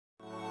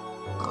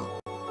Hey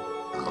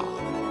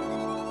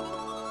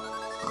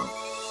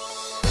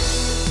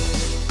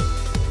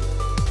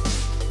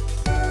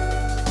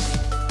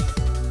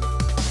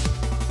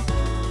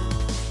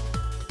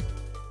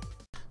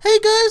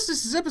guys,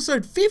 this is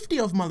episode 50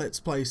 of my Let's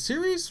Play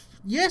series.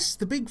 Yes,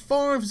 the big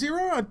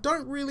 5-0. I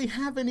don't really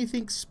have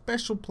anything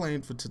special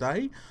planned for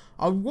today.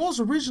 I was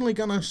originally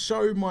going to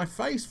show my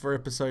face for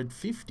episode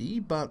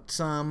 50, but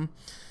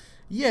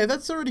yeah,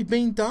 that's already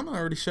been done. I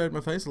already showed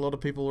my face. A lot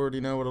of people already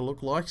know what I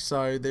look like,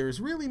 so there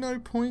is really no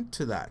point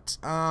to that.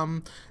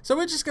 So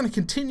we're just going to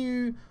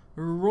continue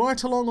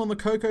right along on the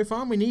cocoa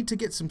farm. We need to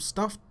get some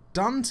stuff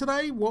done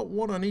today.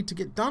 What I need to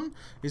get done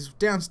is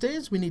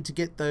downstairs we need to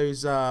get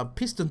those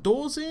piston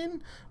doors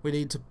in. We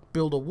need to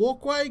build a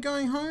walkway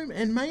going home,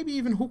 and maybe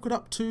even hook it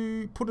up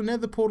to put a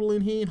nether portal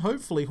in here and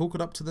hopefully hook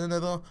it up to the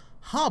nether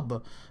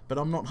hub, but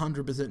I'm not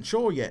 100%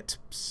 sure yet.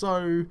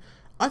 So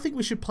I think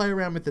we should play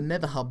around with the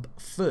nether hub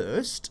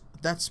first.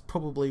 That's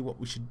probably what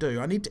we should do.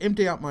 I need to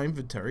empty out my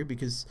inventory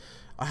because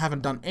I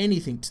haven't done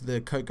anything to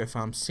the cocoa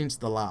farm since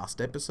the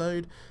last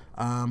episode.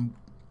 Oh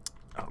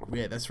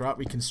yeah, that's right,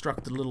 we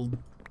constructed a little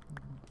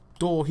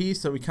door here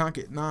so we can't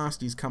get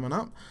nasties coming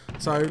up.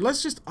 So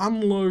let's just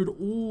unload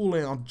all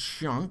our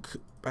junk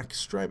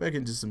straight back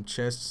into some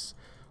chests.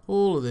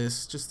 All of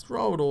this, just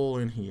throw it all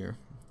in here,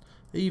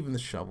 even the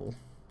shovel.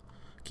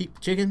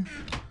 Keep chicken.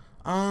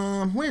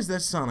 Where's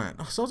that sun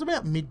at? So it's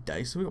about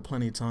midday, so we've got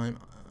plenty of time.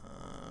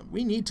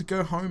 We need to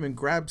go home and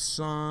grab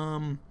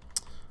some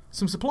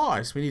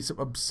supplies. We need some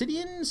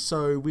obsidian,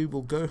 so we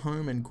will go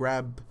home and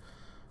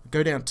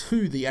go down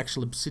to the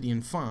actual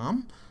obsidian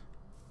farm.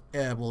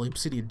 Well,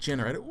 obsidian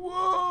generator.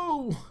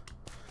 Whoa!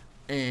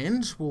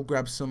 And we'll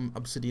grab some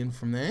obsidian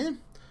from there,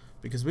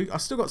 because I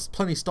still got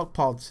plenty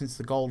stockpiled since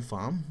the gold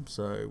farm.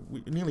 So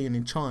nearly an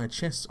entire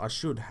chest I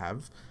should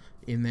have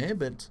in there,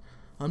 but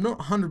I'm not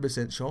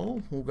 100%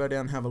 sure. We'll go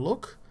down and have a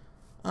look.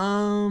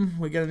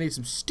 We're going to need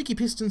some sticky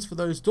pistons for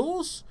those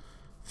doors.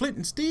 Flint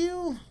and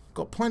steel.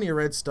 Got plenty of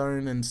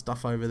redstone and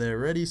stuff over there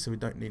already, so we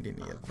don't need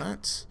any of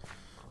that.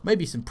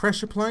 Maybe some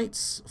pressure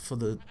plates for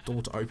the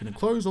door to open and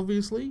close,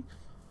 obviously.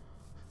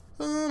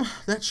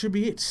 That should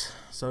be it.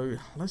 So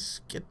let's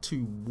get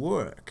to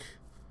work.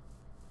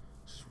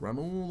 Just run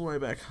all the way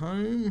back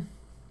home.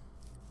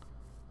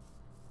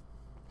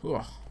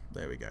 Oh,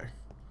 there we go.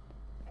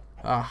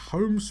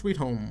 Home sweet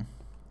home.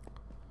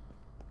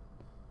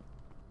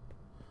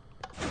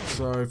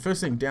 So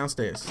first thing,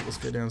 downstairs. Let's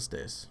go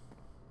downstairs.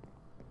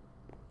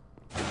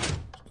 Let's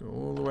go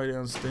all the way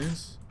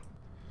downstairs.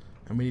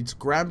 And we need to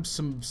grab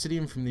some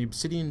obsidian from the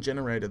obsidian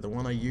generator, the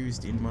one I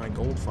used in my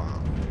gold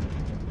farm.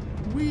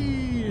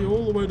 Whee!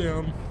 All the way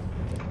down.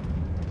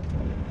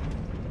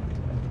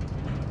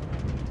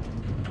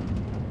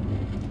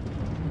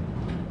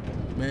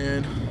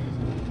 Man.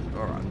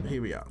 Alright,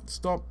 here we are.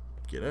 Stop.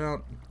 Get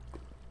out.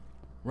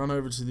 Run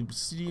over to the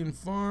obsidian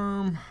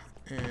farm.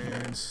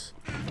 And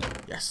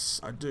yes,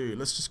 I do.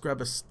 Let's just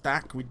grab a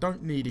stack. We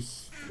don't need a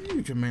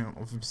huge amount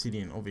of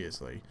obsidian,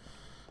 obviously.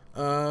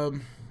 Let's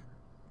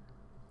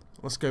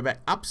go back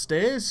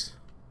upstairs.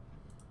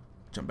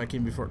 Jump back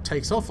in before it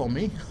takes off on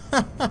me.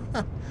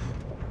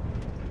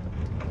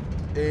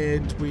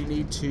 And we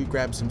need to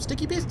grab some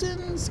sticky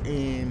pistons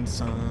and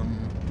some...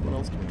 What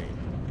else do we need?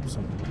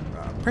 Some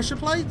pressure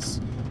plates.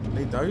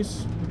 Need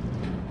those.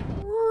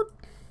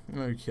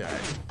 Okay.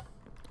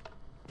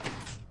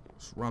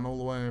 Let's run all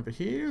the way over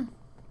here.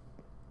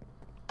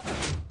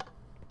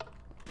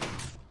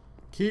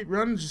 Keep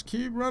running, just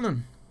keep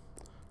running.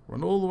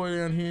 Run all the way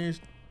down here.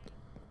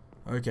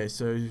 Okay,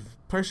 so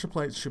pressure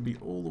plates should be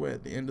all the way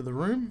at the end of the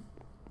room.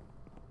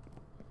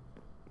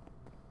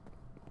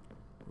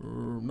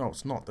 No,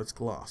 it's not. That's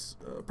glass.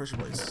 Pressure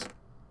plates.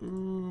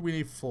 We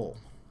need 4.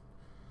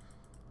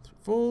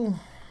 4.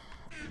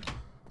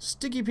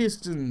 Sticky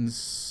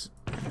pistons.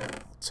 I'll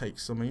take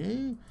some of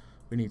you.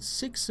 We need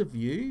 6 of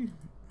you.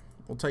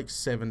 We'll take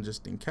 7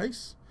 just in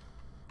case.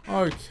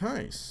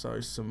 Okay,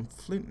 so some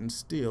flint and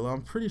steel.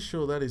 I'm pretty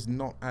sure that is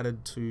not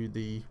added to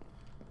the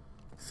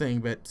thing,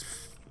 but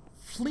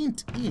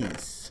flint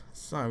is.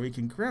 So we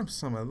can grab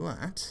some of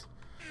that.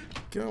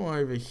 Go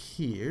over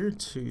here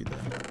to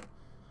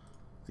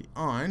the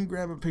iron,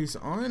 grab a piece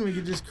of iron, we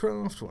can just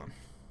craft one.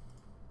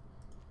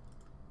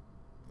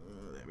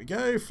 There we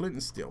go, flint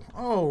and steel.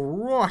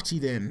 Alrighty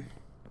then.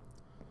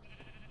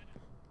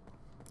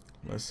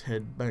 Let's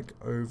head back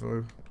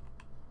over.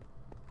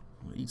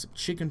 I'll eat some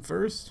chicken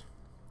first.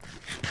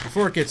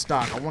 Before it gets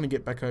dark, I want to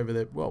get back over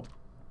there. Well,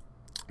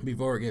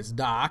 before it gets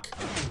dark,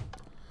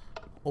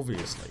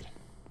 obviously.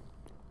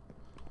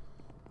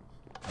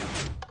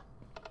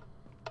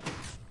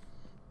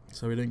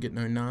 So we don't get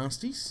no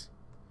nasties.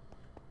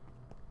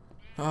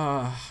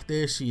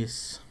 There she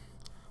is.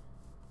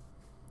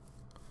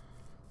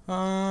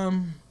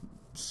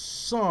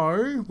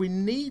 So we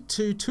need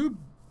to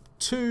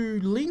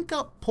link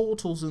up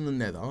portals in the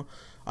nether.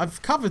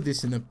 I've covered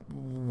this in a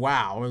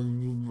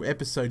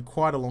episode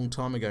quite a long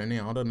time ago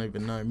now. I don't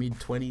even know,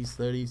 mid-20s,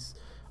 30s.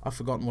 I've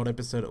forgotten what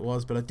episode it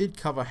was, but I did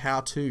cover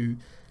how to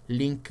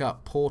link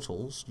up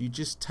portals. You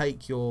just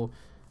take your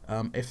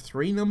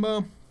F3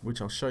 number,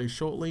 which I'll show you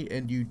shortly,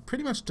 and you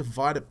pretty much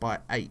divide it by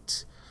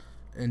 8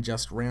 and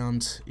just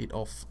round it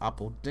off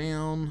up or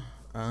down,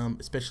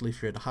 especially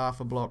if you're at half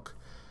a block.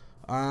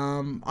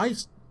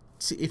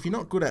 If you're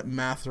not good at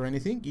math or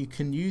anything, you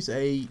can use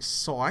a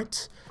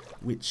site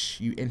which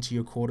you enter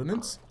your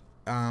coordinates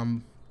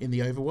in the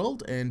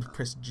overworld and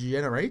press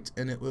generate,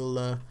 and it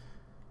will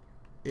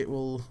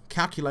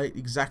calculate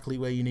exactly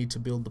where you need to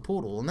build the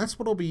portal. And that's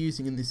what I'll be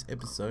using in this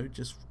episode,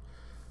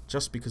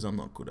 just because I'm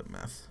not good at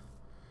math.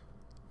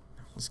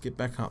 Let's get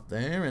back up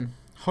there, and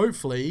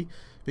hopefully,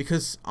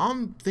 because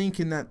I'm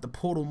thinking that the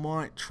portal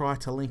might try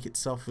to link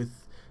itself with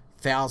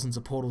thousands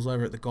of portals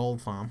over at the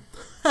gold farm.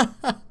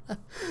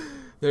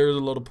 There is a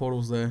lot of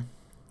portals there.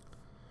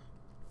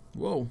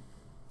 Whoa.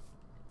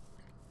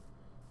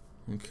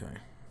 Okay.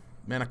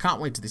 Man, I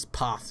can't wait to this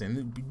path then.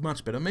 It'd be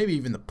much better. Maybe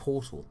even the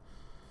portal.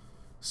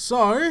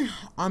 So,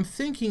 I'm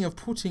thinking of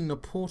putting the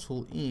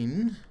portal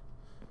in.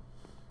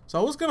 So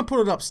I was going to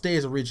put it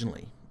upstairs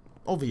originally.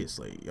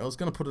 Obviously. I was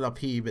going to put it up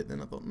here, but then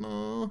I thought,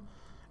 no,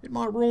 it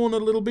might ruin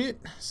it a little bit.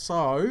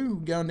 So,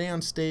 going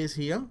downstairs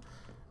here.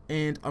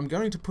 And I'm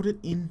going to put it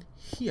in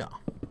here.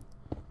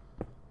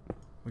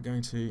 We're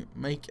going to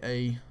make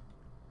a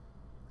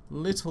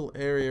little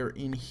area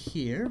in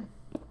here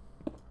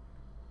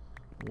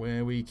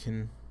where we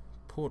can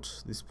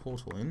put this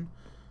portal in.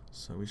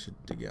 So we should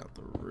dig out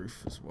the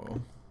roof as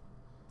well.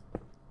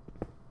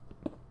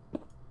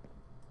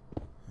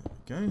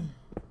 There we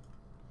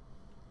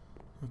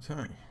go.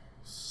 Okay,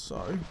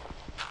 so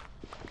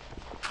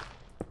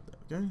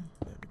there we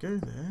go,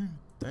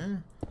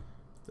 there.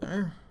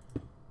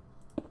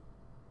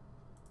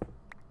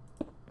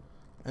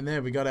 And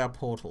there we got our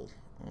portal.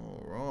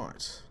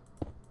 Alright.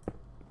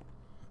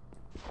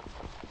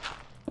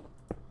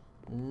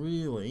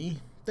 Really?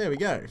 There we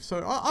go.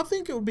 So I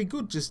think it would be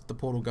good just the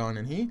portal going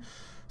in here.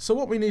 So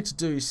what we need to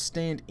do is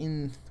stand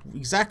in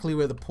exactly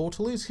where the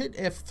portal is. Hit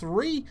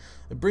F3.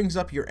 It brings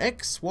up your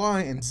X,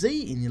 Y, and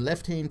Z in your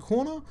left-hand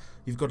corner.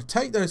 You've got to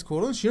take those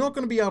coordinates. You're not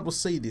going to be able to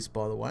see this,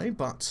 by the way,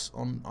 but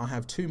I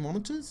have 2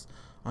 monitors.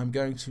 I'm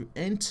going to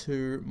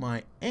enter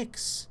my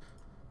X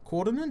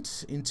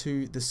coordinate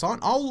into the site.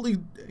 I'll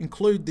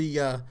include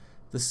the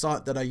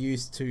site that I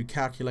used to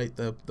calculate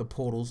the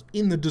portals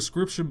in the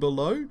description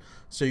below,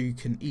 so you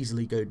can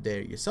easily go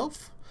there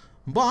yourself.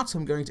 But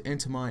I'm going to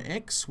enter my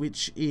X,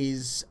 which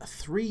is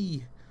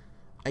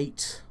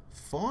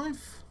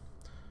 385.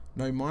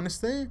 No minus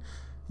there.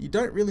 You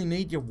don't really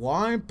need your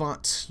Y,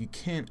 but you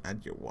can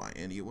add your Y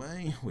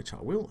anyway, which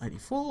I will.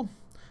 84.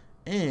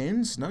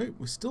 And no,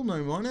 we're still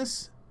no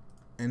minus.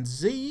 And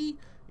Z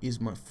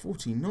is my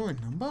 49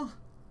 number.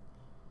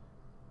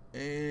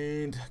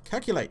 And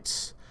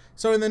calculate.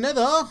 So in the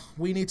nether,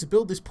 we need to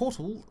build this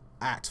portal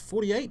at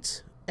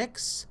 48,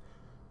 X,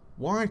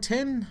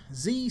 Y10,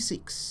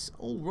 Z6.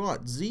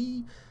 Alright,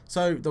 Z.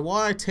 So the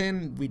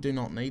Y10 we do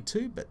not need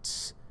to,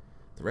 but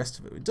the rest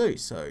of it we do.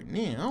 So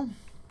now,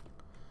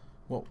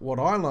 what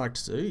I like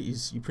to do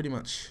is you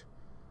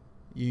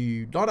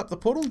light up the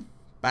portal,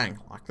 bang,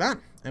 like that.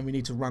 And we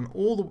need to run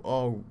all the,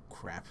 oh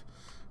crap.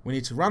 We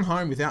need to run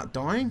home without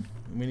dying.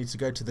 And we need to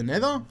go to the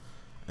nether.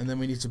 And then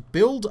we need to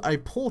build a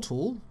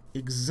portal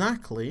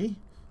exactly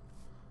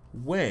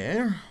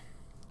where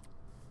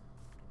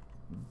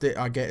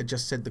I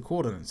just said the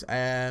coordinates.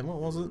 And what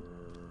was it?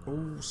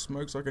 Oh,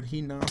 smokes! I can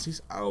hear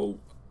nasties. Oh,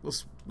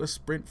 let's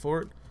sprint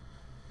for it.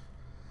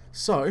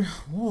 So,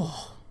 whoa,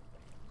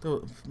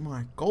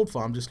 my gold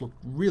farm just looked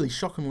really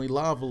shockingly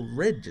lava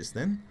red just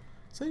then.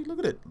 See, look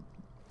at it.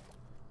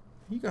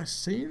 You guys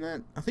seeing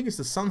that? I think it's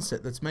the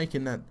sunset that's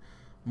making that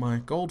my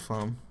gold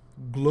farm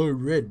glow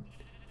red.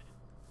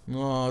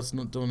 Oh, it's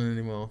not doing it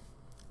anymore.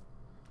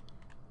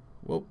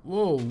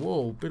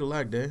 Whoa, bit of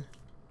lag there.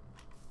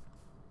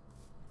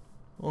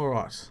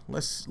 Alright,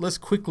 let's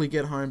quickly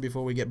get home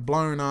before we get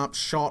blown up,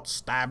 shot,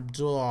 stabbed.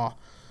 Oh,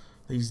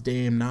 these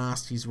damn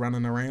nasties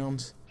running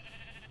around.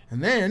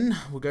 And then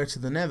we'll go to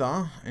the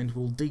nether and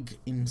we'll dig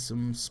in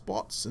some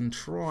spots and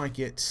try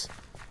get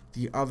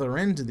the other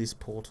end of this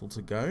portal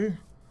to go.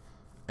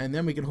 And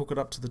then we can hook it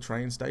up to the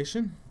train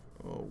station.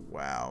 Oh,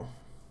 wow.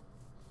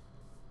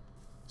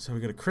 So we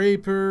got a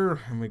creeper,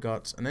 and we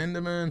got an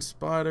enderman,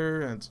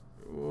 spider, and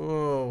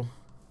whoa.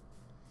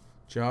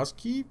 Just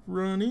keep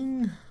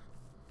running.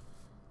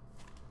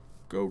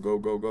 Go, go,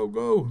 go, go,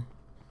 go.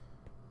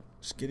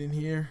 Just get in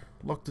here.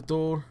 Lock the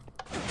door.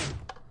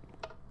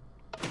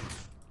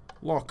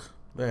 Lock.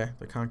 There,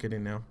 they can't get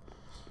in now.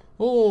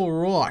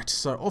 Alright,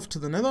 so off to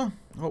the nether.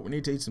 Oh, we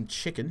need to eat some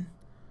chicken.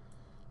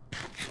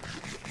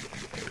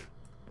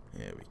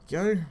 There we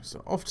go.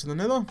 So off to the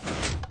nether.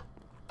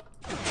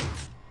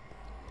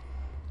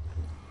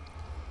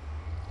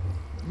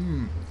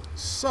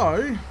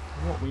 So,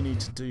 what we need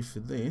to do for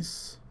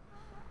this,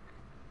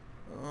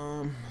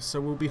 so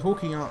we'll be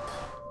hooking up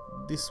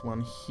this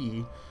one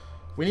here.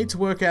 We need to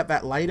work out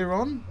that later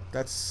on.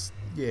 That's,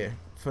 yeah.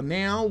 For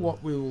now,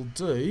 what we will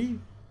do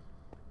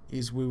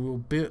is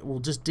we'll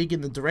just dig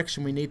in the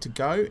direction we need to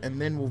go, and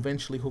then we'll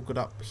eventually hook it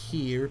up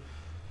here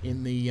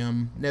in the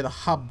Nether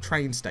Hub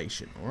train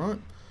station. Alright?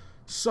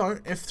 So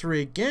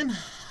F3 again.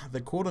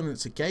 The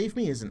coordinates it gave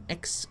me is an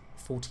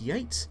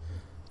X48.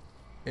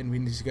 And we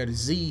need to go to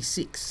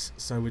Z6.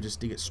 So we just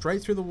dig it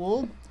straight through the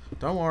wall.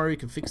 Don't worry, we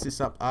can fix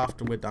this up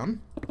after we're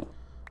done.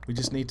 We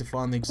just need to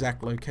find the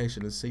exact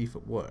location and see if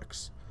it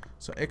works.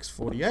 So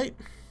X48.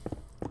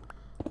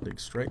 Dig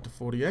straight to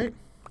 48.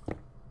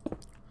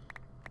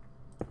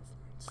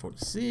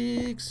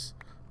 46.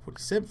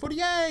 47.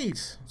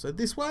 48! So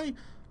this way.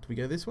 Do we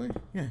go this way?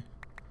 Yeah.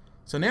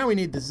 So now we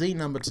need the Z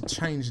number to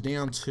change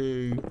down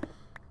to...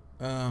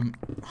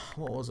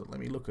 what was it? Let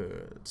me look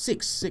at...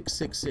 6. 6,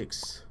 6,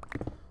 6.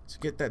 So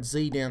get that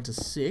Z down to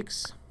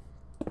 6.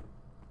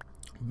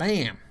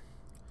 Bam!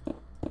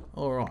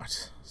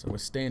 Alright, so we're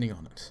standing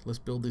on it. Let's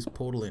build this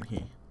portal in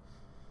here.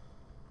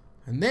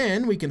 And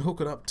then we can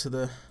hook it up to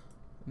the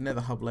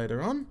nether hub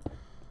later on.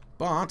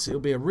 But it'll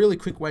be a really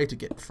quick way to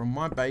get from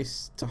my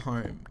base to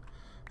home.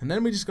 And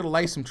then we just got to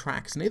lay some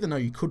tracks. And even though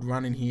you could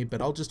run in here,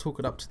 but I'll just hook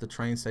it up to the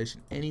train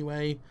station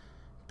anyway.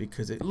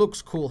 Because it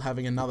looks cool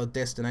having another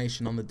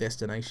destination on the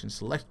destination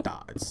selector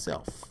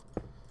itself.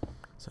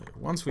 So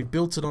once we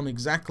built it on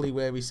exactly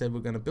where we said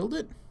we're going to build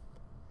it,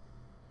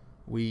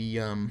 we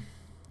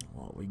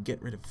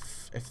get rid of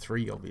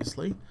F3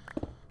 obviously.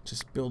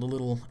 Just build a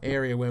little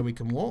area where we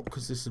can walk,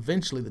 because this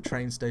eventually the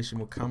train station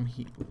will come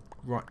here,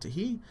 right to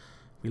here.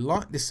 We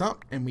light this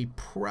up and we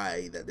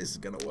pray that this is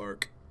going to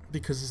work,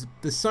 because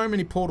there's so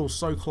many portals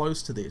so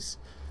close to this.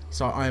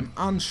 So I am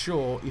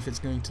unsure if it's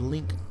going to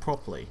link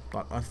properly,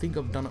 but I think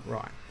I've done it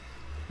right.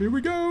 Here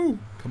we go!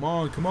 Come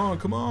on, come on,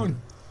 come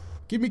on!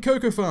 Give me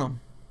Cocoa Farm!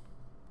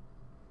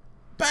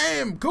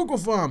 Bam! Cocoa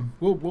Farm!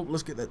 Whoa, whoa,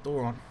 let's get that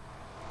door on.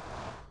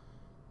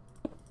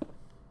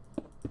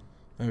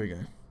 There we go.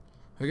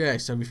 Okay,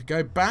 so if we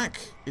go back,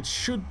 it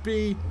should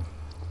be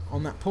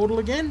on that portal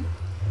again.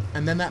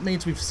 And then that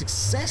means we've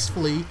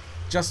successfully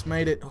just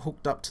made it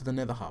hooked up to the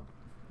nether hub.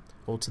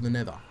 Or to the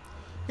nether.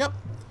 Yep.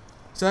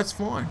 So that's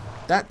fine.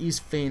 That is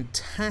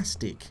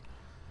fantastic.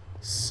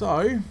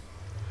 So,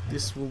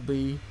 this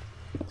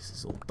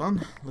is all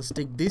done. Let's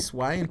dig this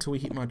way until we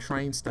hit my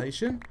train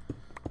station.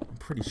 I'm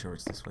pretty sure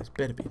it's this way. It's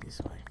better be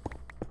this way.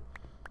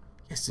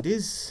 Yes, it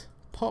is.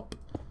 Pop.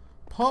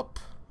 Pop.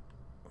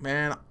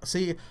 Man,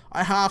 see,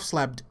 I half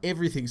slabbed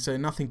everything so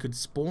nothing could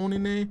spawn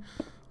in there.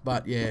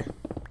 But yeah,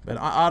 but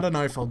I don't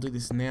know if I'll do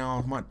this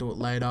now. I might do it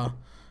later.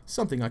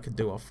 Something I could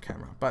do off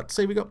camera. But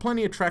see, we got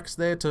plenty of tracks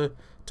there to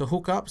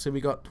hook up. So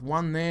we got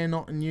one there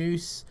not in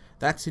use.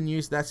 That's in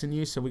use. That's in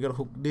use. So we got to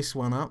hook this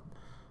one up.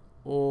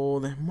 Or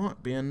there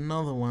might be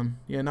another one.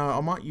 Yeah, no,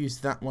 I might use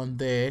that one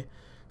there.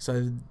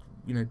 So,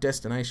 you know,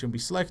 destination will be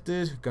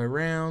selected. Go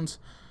round.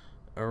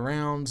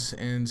 Around,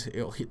 and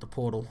it'll hit the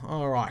portal.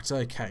 Alright,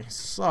 okay,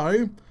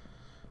 so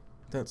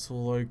that's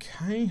all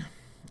okay.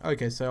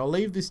 Okay, so I'll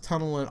leave this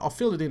tunnel and I'll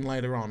fill it in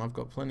later on. I've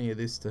got plenty of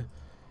this to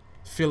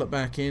fill it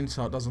back in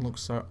so it doesn't look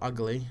so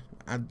ugly.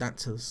 Add that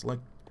to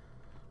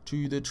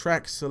the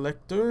track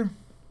selector.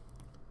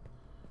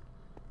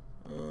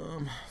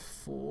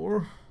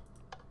 4.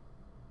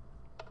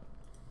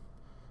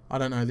 I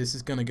don't know, this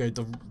is gonna go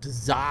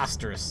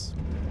disastrous.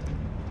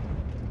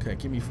 Okay,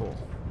 give me 4.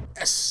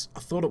 Yes! I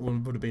thought it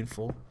would have been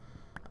 4.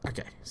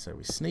 Okay, so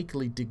we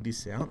sneakily dig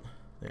this out.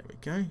 There we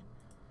go.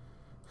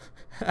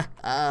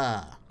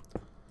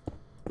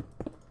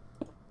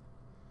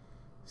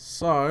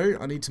 So,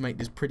 I need to make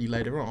this pretty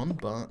later on,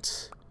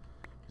 but...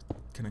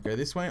 Can I go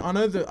this way? I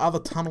know the other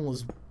tunnel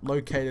is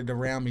located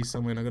around me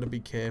somewhere and I've got to be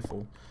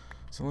careful.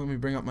 So let me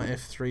bring up my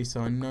F3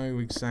 so I know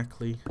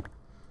exactly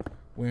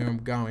where I'm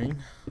going.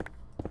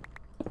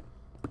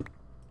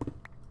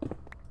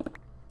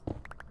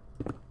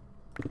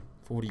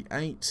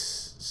 .48,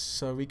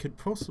 so we could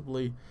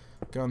possibly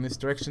go in this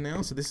direction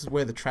now. So this is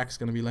where the track's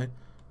going to be laid.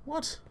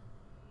 What?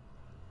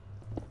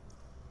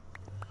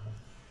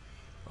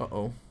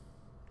 Uh-oh.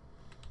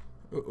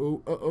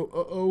 Uh-oh, uh-oh,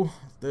 uh-oh.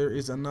 There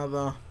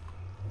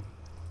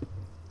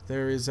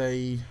is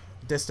a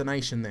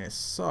destination there.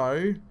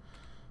 So,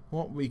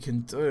 what we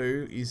can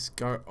do is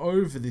go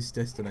over this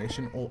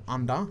destination, or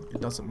under. It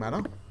doesn't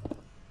matter.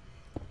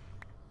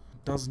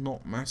 It does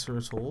not matter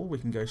at all. We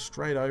can go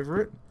straight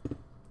over it.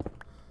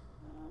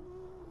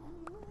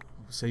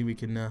 See, we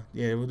can,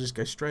 yeah, we'll just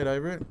go straight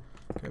over it.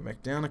 Go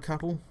back down a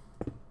couple.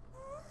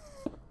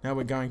 Now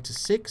we're going to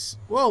 6.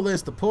 Well,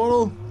 there's the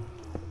portal.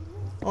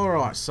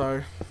 Alright,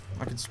 so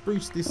I can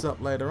spruce this up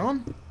later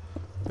on.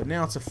 But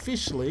now it's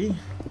officially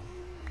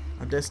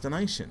a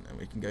destination. And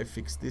we can go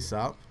fix this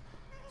up,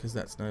 because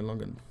that's no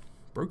longer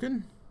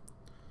broken.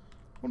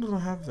 What did I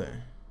have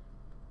there?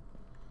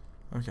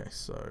 Okay,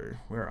 so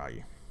where are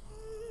you?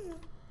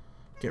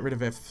 Get rid of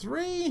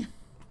F3.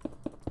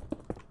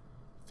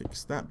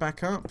 Fix that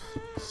back up.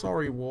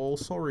 Sorry wall,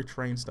 sorry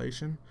train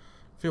station.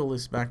 Fill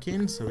this back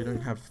in so we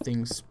don't have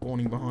things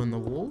spawning behind the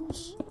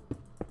walls.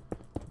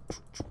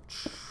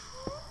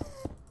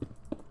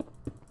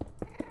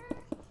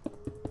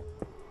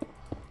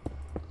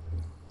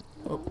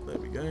 Oh, there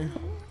we go.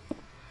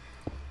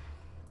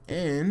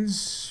 And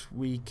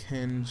we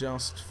can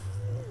just...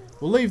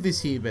 We'll leave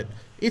this here, but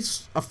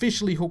it's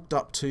officially hooked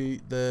up to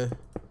the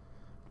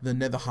the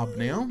nether hub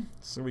now.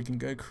 So we can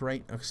go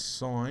create a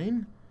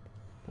sign.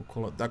 We'll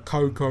call it the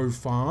Cocoa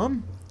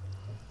Farm.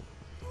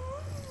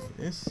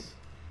 Yes.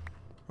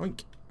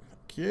 Oink.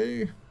 Thank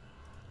you.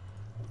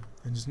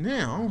 And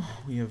now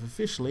we have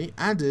officially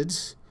added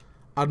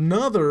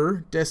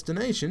another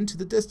destination to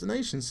the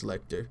destination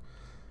selector.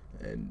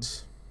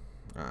 And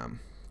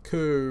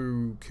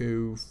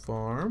Cocoa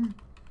Farm.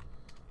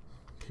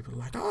 People are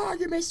like, oh,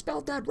 you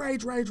misspelled that.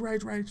 Rage, rage,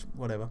 rage, rage.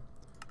 Whatever.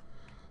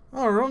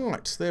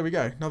 Alright, there we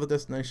go. Another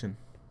destination.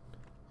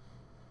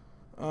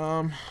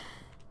 I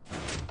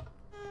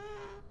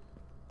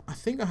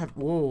think I have...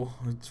 Whoa.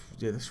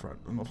 Yeah, that's right.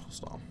 I'm not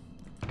hostile.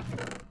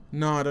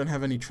 No, I don't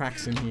have any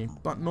tracks in here.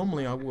 But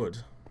normally I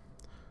would.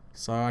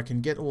 So I can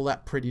get all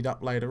that prettied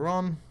up later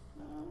on.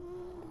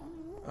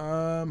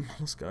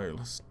 Let's go.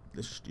 Let's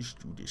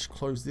just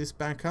close this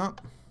back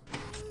up.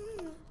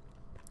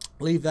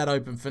 Leave that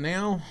open for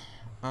now.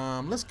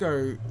 Let's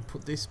go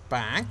put this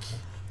back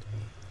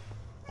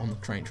on the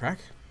train track.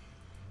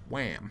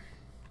 Wham.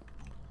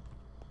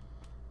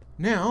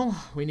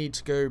 Now we need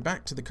to go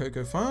back to the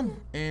Cocoa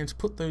Farm and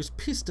put those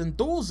piston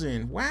doors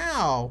in.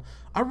 Wow,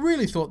 I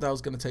really thought that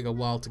was going to take a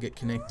while to get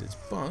connected,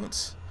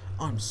 but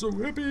I'm so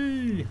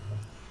happy.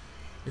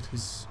 It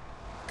is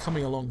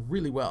coming along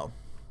really well.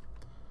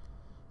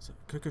 So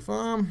Cocoa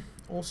Farm,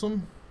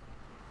 awesome.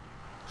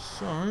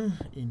 So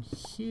in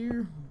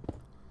here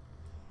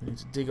we need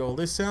to dig all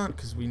this out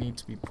because we need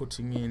to be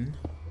putting in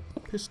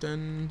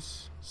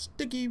pistons.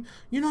 Sticky.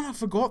 You know, I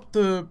forgot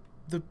the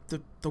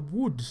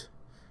wood.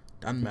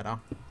 Doesn't matter.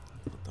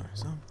 Put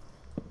those up.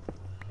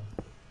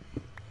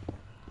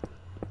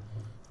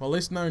 Well, at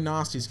least no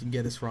nasties can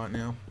get us right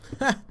now.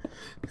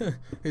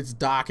 It's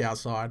dark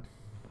outside.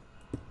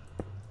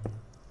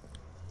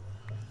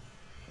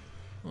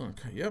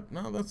 Okay, yep,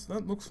 no,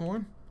 that looks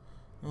fine.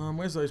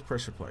 Where's those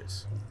pressure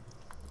plates?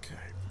 Okay,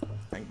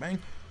 bang, bang.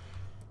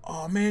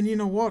 Oh man, you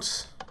know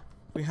what?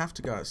 We have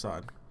to go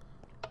outside.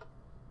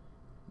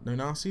 No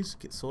nasties,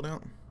 get sorted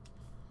out.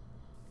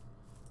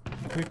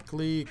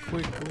 Quickly,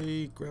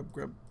 quickly,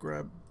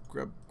 grab.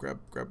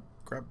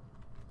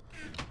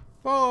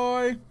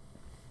 Bye!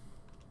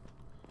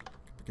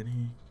 Get in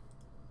here.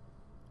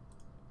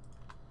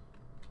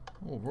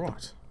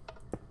 Alright.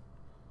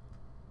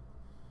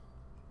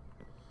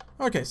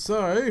 Okay,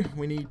 so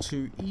we need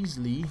to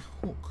easily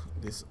hook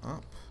this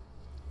up.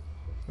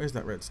 Where's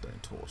that redstone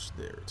torch?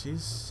 There it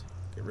is.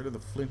 Get rid of the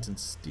flint and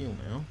steel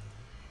now.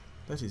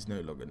 That is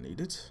no longer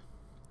needed.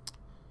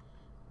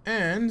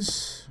 And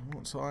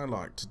what I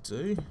like to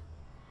do,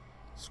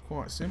 it's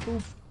quite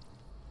simple.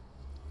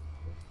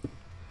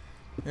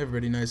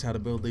 Everybody knows how to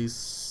build these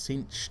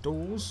cinch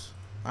doors.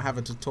 I have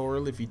a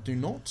tutorial. If you do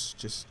not,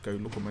 just go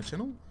look on my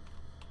channel.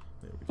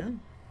 There we go.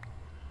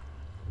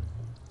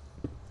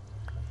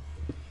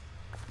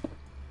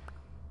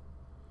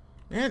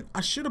 Man,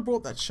 I should have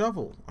brought that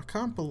shovel. I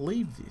can't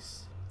believe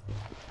this.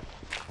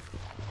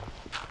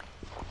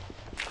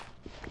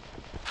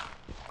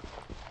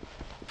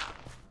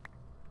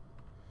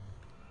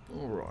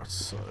 Alright,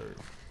 so...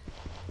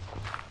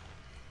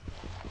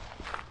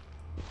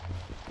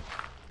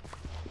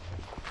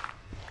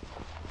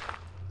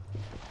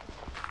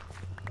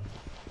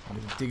 I'm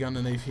going to dig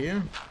underneath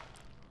here.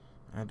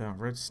 Add our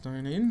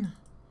redstone in.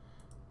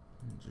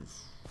 And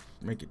just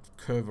make it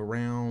curve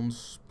around.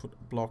 Put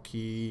a block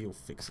here. It'll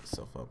fix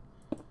itself up.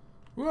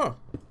 Whoa!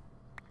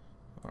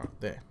 Alright,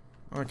 there.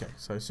 Okay,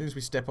 so as soon as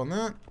we step on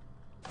that...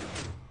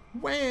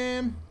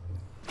 Wham!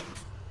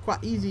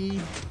 Quite easy.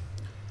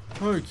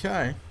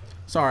 Okay.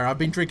 Sorry, I've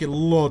been drinking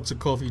lots of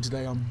coffee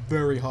today. I'm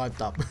very hyped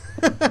up.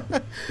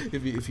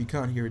 If you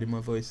can't hear it in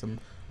my voice, I'm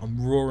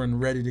roaring,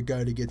 ready to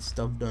go to get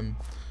stuff done.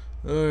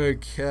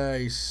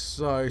 Okay,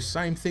 so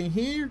same thing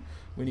here.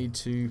 We need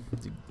to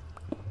put a...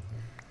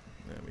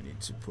 There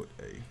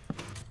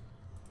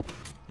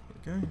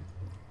we go.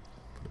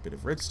 Put a bit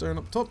of redstone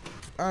up top.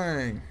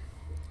 Bang.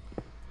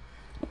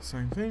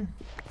 Same thing.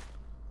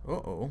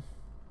 Uh-oh.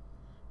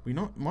 We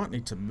might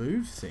need to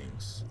move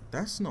things.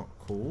 That's not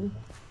cool.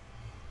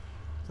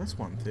 That's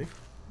one thing.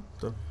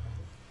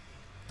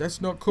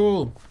 That's not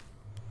cool.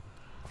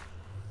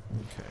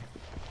 Okay.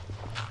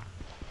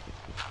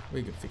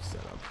 We can fix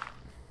that up.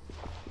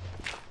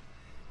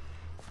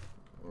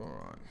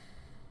 Alright.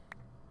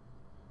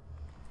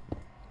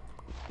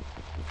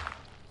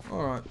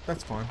 Alright,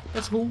 that's fine.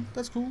 That's cool.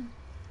 That's cool.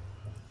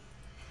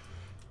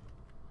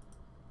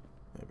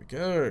 There we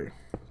go.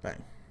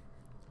 Bang.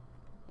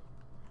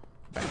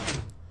 Bang.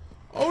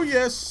 Oh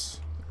yes!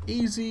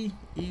 Easy,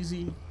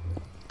 easy.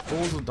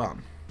 Doors are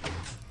done.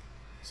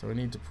 So we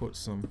need to put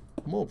some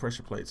more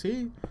pressure plates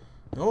here.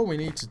 All we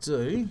need to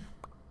do...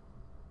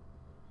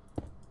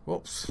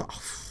 Whoops.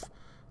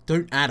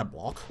 Don't add a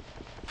block.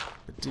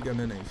 But dig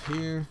underneath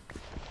here.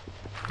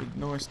 Dig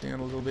nice down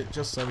a little bit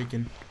just so we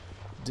can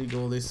dig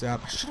all this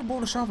out. I should have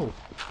bought a shovel.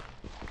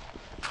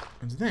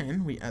 And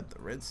then we add the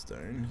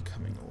redstone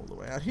coming all the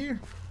way out here.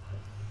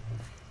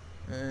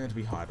 And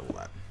we hide all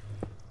that.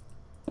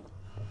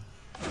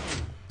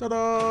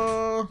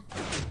 Ta-da!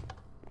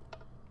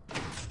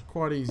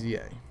 Quite easy,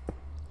 eh?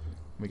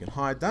 We can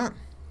hide that.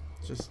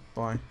 Just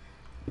by...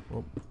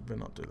 Well, better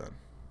not do that.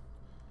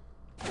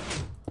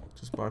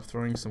 Just by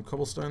throwing some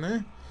cobblestone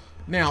there.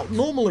 Now,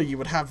 normally you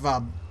would have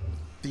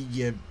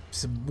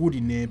some wood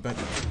in there, but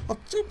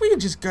we can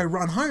just go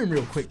run home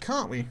real quick,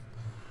 can't we?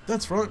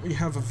 That's right, we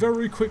have a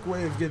very quick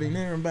way of getting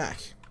there and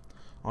back.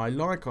 I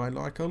like a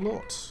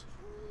lot.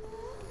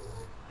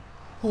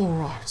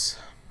 Alright.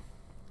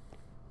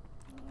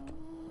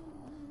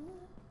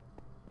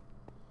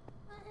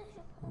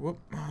 Whoop,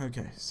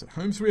 okay, so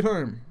home sweet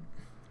home.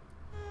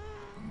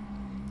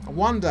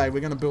 One day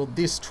we're going to build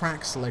this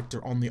track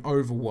selector on the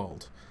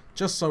overworld.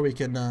 Just so we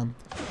can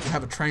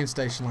have a train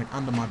station like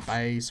under my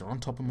base or on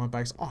top of my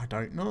base. I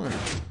don't know.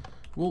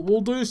 We'll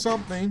do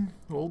something.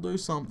 We'll do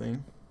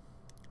something.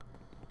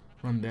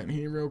 Run down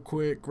here real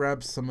quick.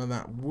 Grab some of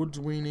that wood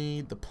we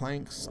need. The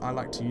planks. I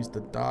like to use the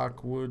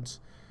dark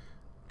woods.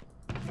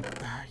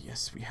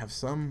 Yes, we have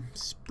some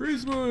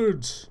spruce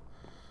wood.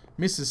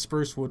 Mrs.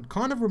 Spruce wood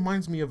kind of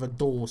reminds me of a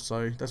door,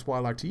 so that's why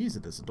I like to use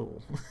it as a door.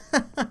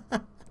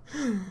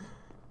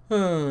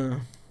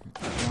 Run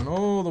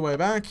all the way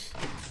back.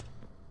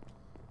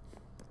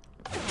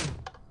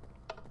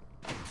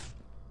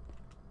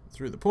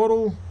 Through the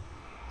portal.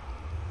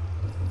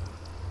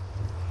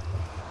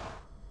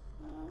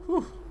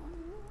 Whew.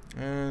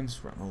 And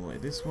run all the way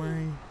this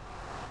way.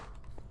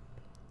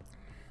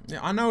 Yeah,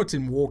 I know it's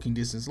in walking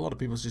distance. A lot of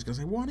people are just going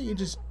to say, why don't you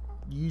just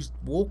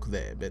walk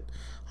there? But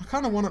I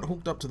kind of want it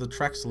hooked up to the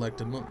track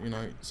selector, not, you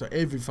know, so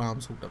every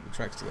farm's hooked up to the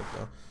track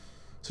selector.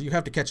 So you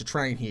have to catch a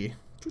train here.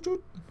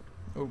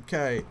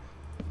 Okay.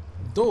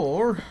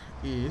 Door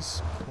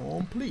is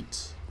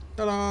complete.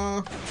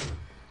 Ta-da!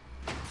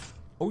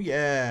 Oh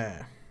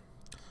yeah.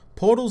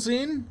 Portal's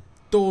in,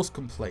 door's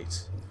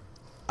complete.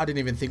 I didn't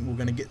even think we were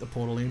going to get the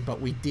portal in, but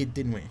we did,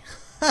 didn't we?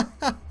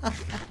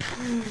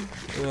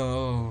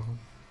 Oh.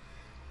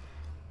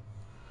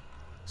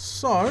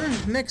 So,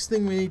 next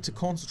thing we need to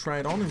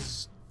concentrate on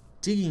is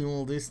digging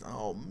all this.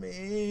 Oh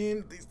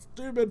man, this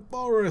stupid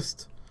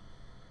forest.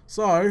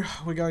 So,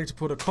 we're going to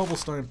put a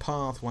cobblestone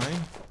pathway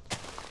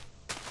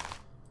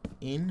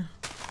in.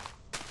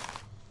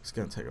 It's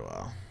going to take a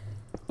while.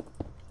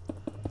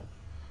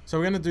 So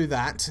we're going to do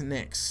that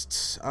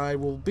next. I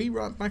will be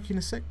right back in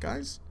a sec,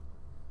 guys.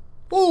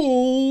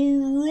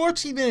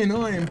 Alrighty then,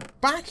 I am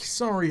back.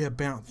 Sorry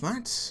about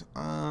that.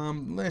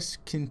 Let's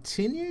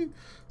continue.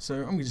 So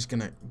I'm just going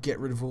to get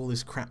rid of all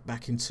this crap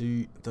back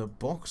into the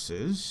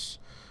boxes.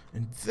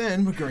 And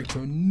then we're going to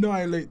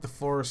annihilate the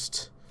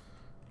forest.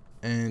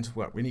 And,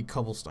 well, we need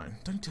cobblestone.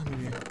 Don't tell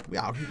me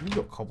we've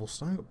got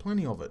cobblestone. We've got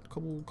plenty of it.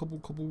 Cobble.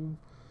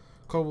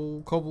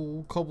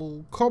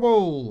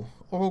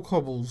 All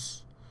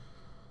cobbles.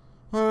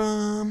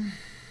 A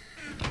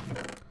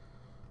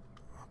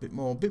bit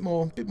more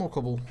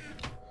cobble.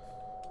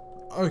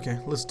 Okay,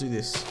 let's do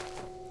this.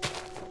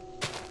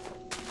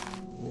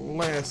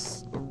 Wait a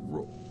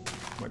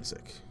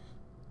sec.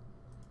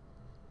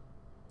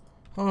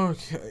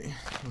 Okay,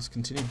 let's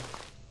continue.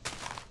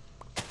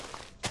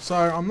 So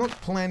I'm not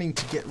planning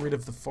to get rid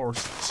of the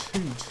forest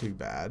too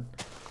bad.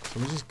 So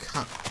we just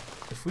cut.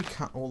 If we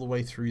cut all the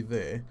way through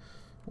there,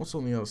 what's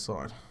on the other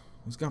side?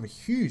 There's gonna be a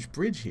huge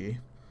bridge here.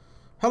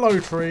 Hello,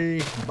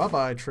 tree.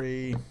 Bye-bye,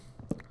 tree.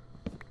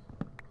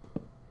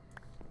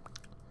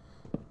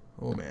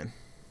 Oh, man.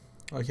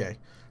 Okay.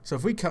 So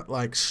if we cut,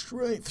 like,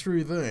 straight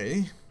through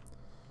there.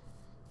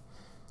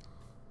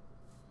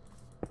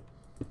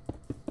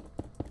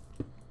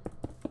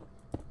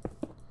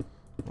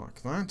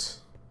 Like that.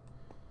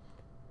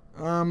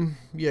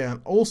 Yeah,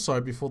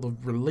 also before the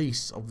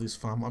release of this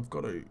farm, I'm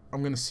going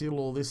to seal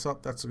all this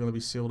up. That's going to be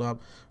sealed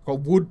up.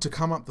 Got wood to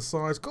come up the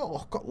sides.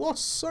 Got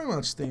so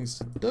much things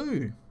to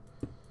do.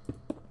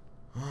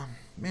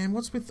 Man,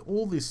 what's with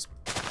all this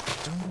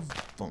jungle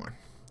vine?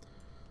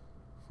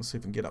 Let's see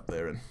if we can get up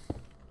there and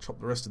chop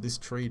the rest of this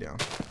tree down.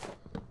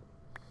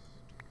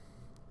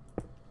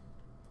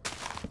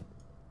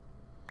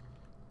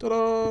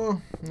 Ta-da!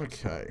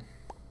 Okay.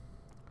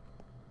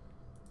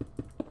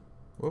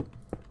 Whoop.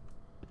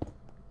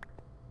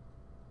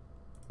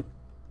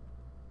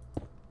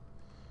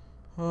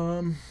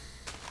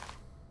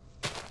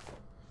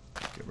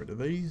 Get rid of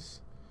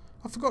these.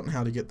 I've forgotten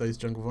how to get those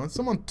jungle vines.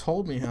 Someone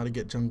told me how to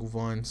get jungle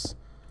vines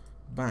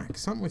back.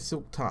 Something with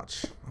silk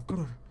touch. I've got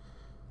to.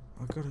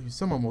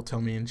 Someone will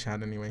tell me in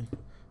chat anyway.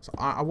 So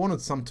I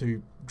wanted some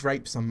to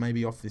drape some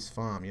maybe off this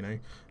farm. You know,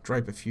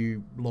 drape a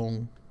few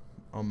long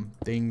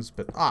things.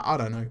 But I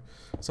don't know.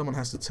 Someone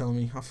has to tell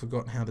me. I've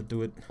forgotten how to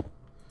do it.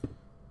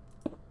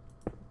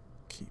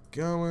 Keep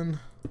going.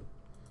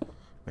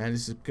 Man,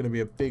 this is going to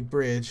be a big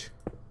bridge.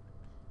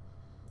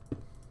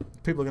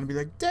 People are going to be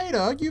like,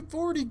 Data, you've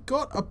already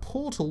got a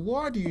portal.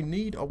 Why do you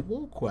need a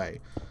walkway?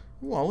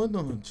 Well, it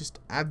just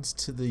adds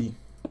to the...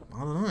 I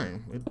don't know.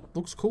 It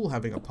looks cool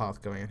having a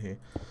path going out here.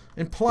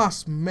 And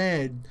plus,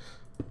 man,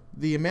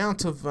 the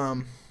amount of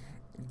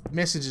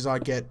messages I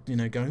get, you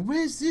know, going,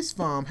 where's this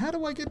farm? How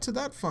do I get to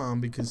that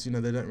farm? Because, you know,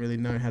 they don't really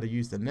know how to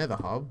use the Nether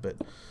Hub,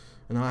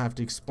 and I have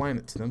to explain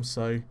it to them.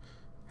 So,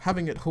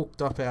 having it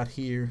hooked up out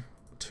here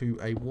to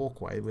a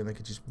walkway where they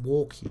could just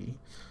walk here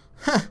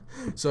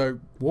So,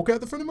 walk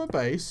out the front of my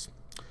base,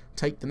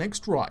 take the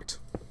next right.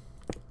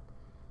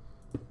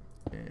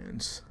 And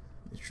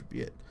this should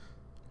be it.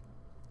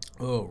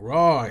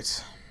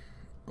 Alright.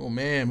 Oh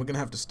man, we're going to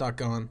have to start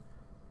going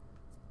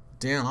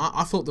down.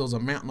 I thought there was a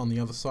mountain on the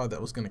other side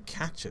that was going to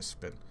catch us,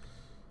 but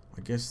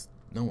I guess,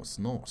 no, it's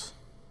not.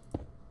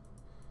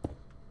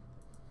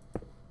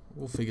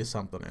 We'll figure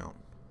something out.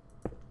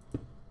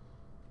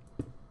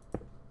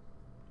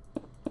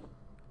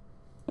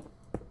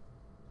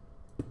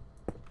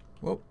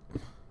 Well.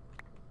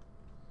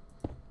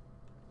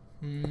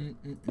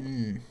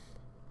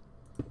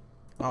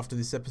 After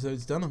this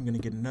episode's done, I'm going to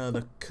get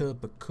another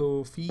cup of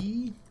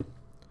coffee.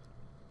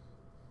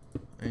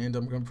 And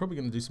I'm probably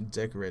going to do some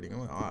decorating.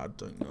 I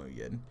don't know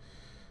yet.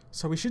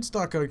 So we should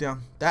start going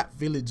down. That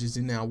village is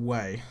in our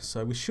way.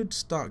 So we should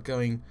start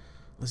going.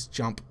 Let's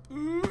jump.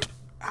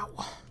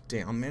 Ow.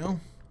 Down now.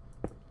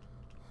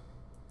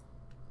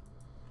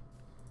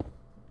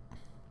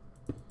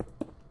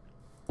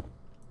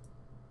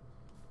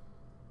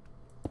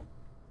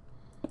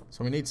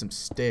 So we need some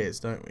stairs,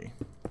 don't we?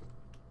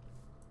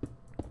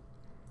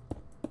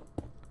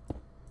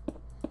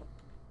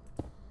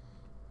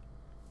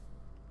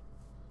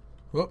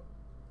 Whoop.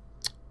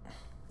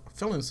 I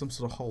fell in some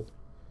sort of hole.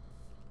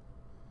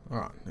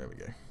 Alright, there we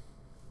go.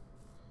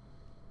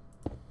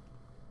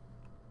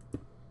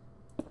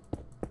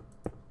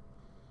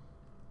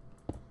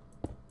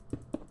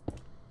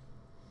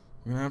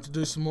 We're going to have to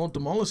do some more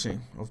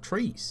demolishing of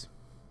trees.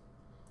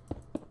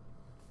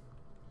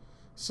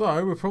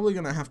 So, we're probably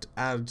going to have to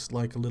add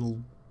like a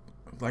little,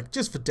 like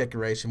just for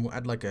decoration, we'll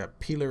add like a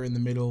pillar in the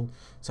middle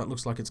so it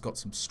looks like it's got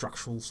some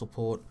structural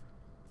support.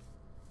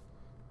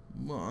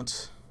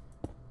 But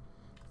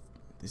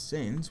this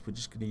ends, we're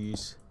just going to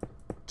use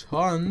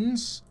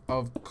tons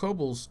of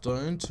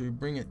cobblestone to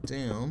bring it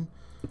down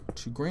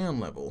to ground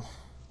level.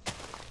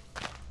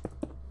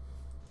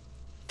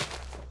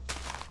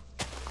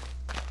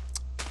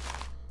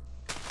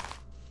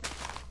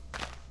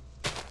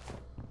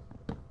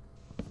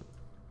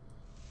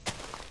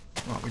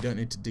 Oh, we don't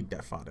need to dig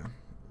that far down.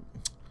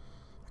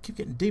 I keep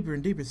getting deeper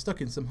and deeper,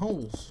 stuck in some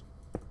holes.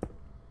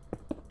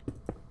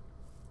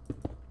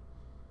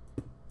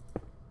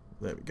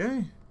 There we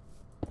go.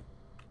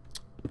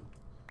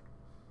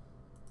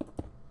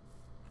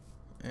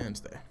 And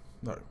there.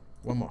 No,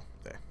 one more.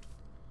 There.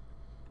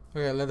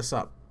 Okay, let us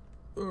up.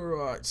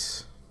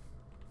 Alright.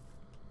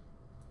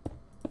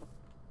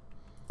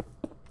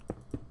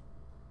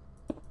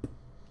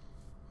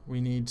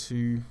 We need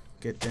to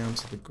get down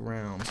to the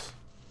ground.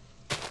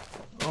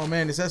 Oh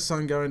man, is that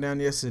sun going down?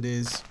 Yes, it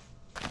is.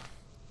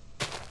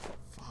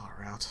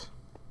 Far out.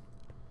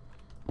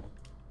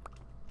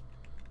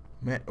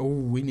 Man, oh,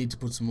 we need to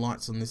put some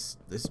lights on this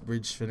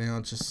bridge for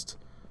now, just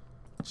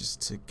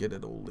to get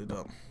it all lit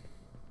up.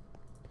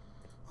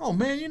 Oh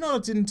man, you know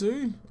what I didn't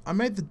do? I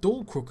made the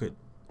door crooked.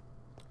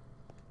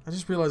 I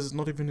just realized it's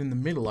not even in the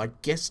middle. I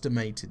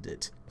guesstimated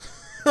it.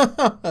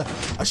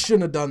 I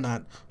shouldn't have done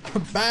that.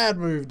 Bad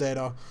move,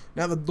 Data.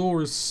 Now the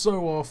door is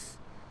so off.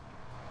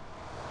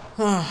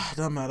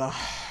 Doesn't matter.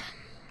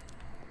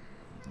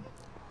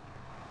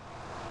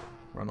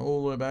 Run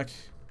all the way back.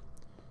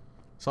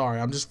 Sorry,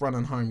 I'm just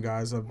running home,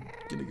 guys. I'm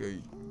gonna go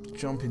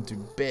jump into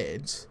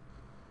bed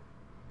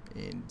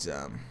and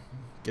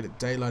get it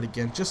daylight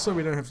again, just so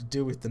we don't have to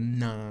deal with the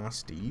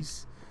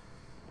nasties.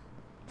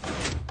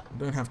 We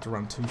don't have to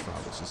run too far,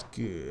 which is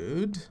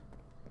good.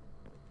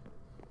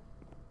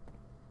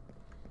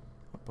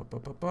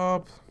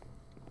 Up.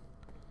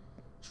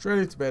 Straight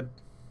into bed.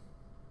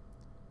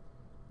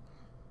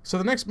 So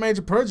the next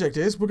major project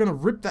is we're going to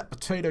rip that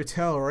potato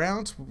tower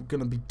out. We're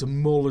going to be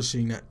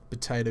demolishing that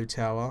potato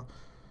tower.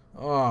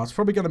 Oh, it's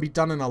probably going to be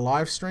done in a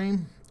live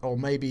stream or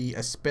maybe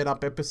a sped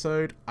up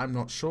episode. I'm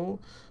not sure.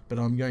 But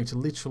I'm going to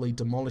literally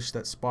demolish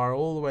that spire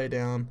all the way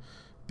down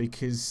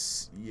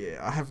because, yeah,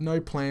 I have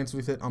no plans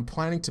with it. I'm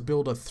planning to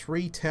build a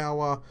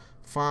 3-tower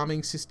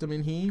farming system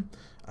in here,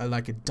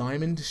 like a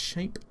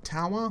diamond-shaped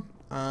tower.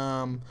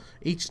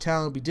 Each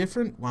tower will be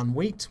different. 1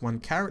 wheat, 1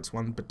 carrots,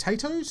 1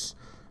 potatoes.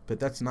 But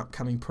that's an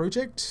upcoming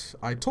project.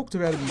 I talked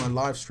about it in my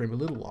live stream a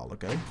little while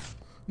ago.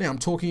 Now I'm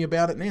talking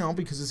about it now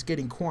because it's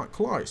getting quite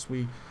close.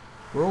 We're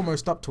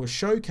almost up to a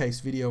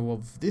showcase video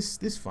of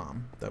this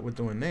farm that we're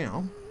doing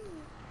now,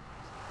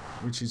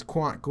 which is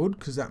quite good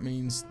because that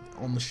means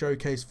on the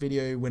showcase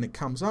video when it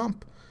comes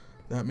up,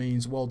 that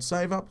means world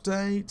save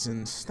updates,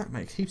 and that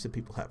makes heaps of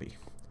people happy.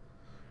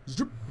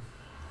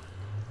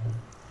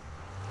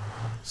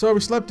 So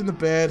we slept in the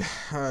bed.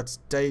 It's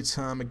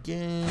daytime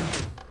again.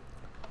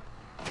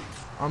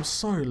 I'm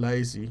so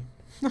lazy.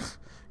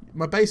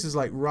 My base is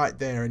like right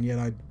there, and yet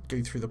I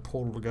go through the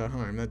portal to go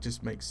home. That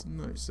just makes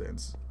no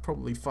sense.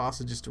 Probably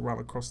faster just to run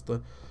across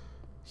the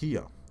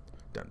here.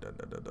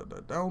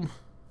 Down.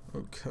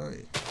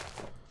 Okay.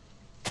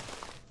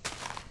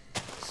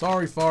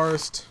 Sorry,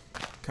 Forest.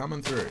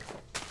 Coming through.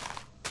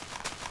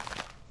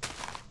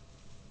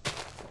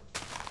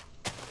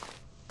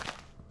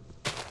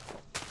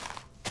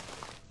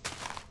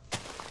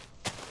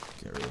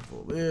 Get rid of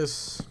all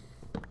this.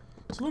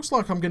 So it looks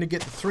like I'm going to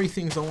get the 3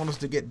 things I wanted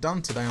to get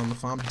done today on the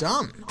farm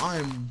done. I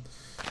am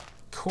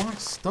quite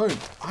stoked.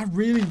 I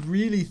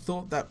really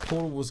thought that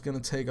portal was going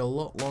to take a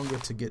lot longer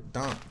to get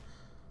done.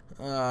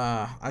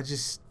 Yeah,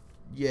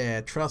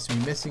 trust me,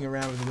 messing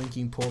around with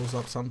linking portals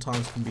up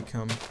sometimes can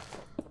become...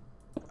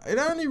 It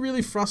only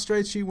really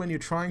frustrates you when you're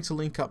trying to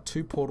link up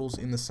 2 portals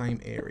in the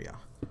same area.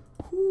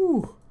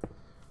 Whew.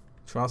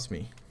 Trust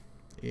me.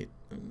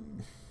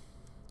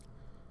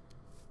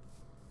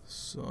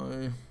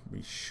 So,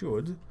 we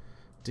should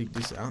dig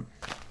this out.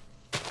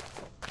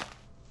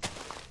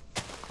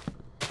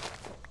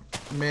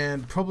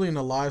 Man, probably in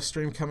a live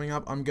stream coming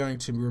up, I'm going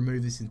to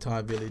remove this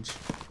entire village.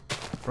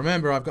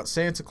 Remember, I've got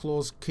Santa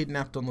Claus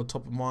kidnapped on the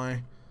top of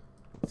my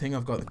thing.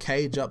 I've got the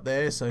cage up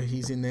there, so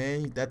he's in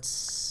there.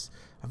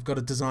 I've got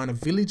to design a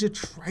villager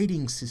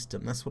trading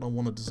system. That's what I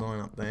want to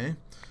design up there.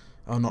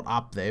 Oh, not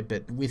up there,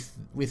 but with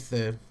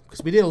the...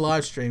 Because we did a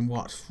live stream,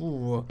 what?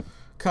 Ooh, a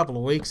couple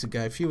of weeks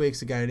ago, a few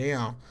weeks ago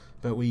now.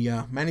 But we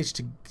managed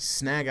to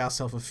snag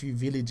ourselves a few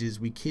villagers.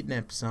 We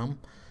kidnapped some,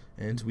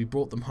 and we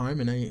brought them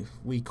home, and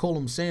we call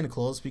them Santa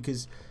Claus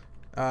because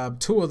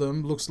 2 of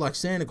them looks like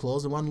Santa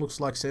Claus, and 1 looks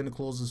like Santa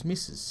Claus's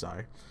missus.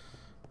 So,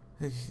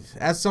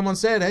 as someone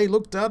said, hey,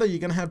 look, Dada, you're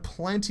going to have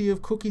plenty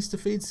of cookies to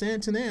feed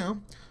Santa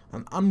now.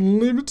 An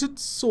unlimited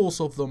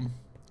source of them.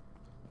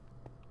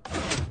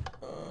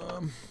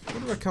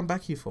 What did I come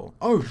back here for?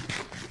 Oh,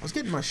 I was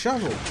getting my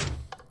shovel.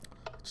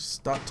 Just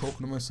start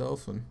talking to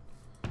myself and...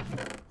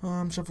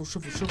 shovel.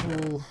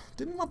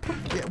 Didn't I put...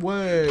 Yeah,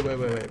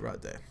 wait,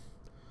 right there.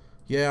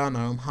 Yeah, I know,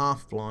 I'm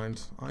half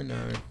blind. I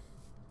know.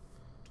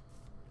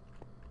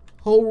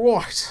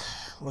 Alright,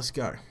 let's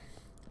go.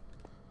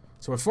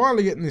 So we're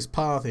finally getting this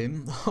path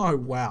in. Oh,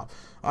 wow.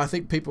 I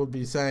think people would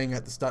be saying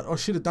at the start, oh, I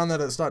should have done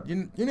that at the start.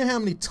 You know how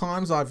many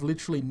times I've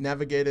literally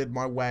navigated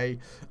my way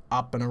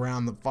up and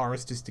around the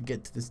forest just to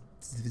get to the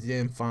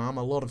damn farm?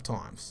 A lot of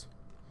times.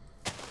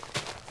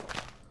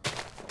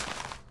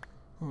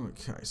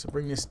 Okay, so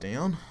bring this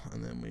down,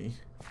 and then we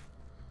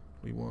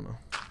want to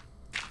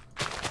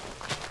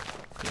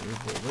get rid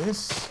of all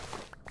this.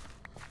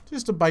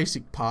 Just a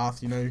basic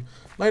path, you know.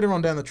 Later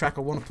on down the track,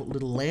 I want to put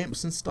little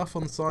lamps and stuff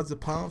on the sides of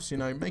the paths, you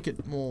know, make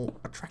it more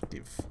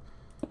attractive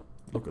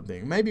looking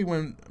thing.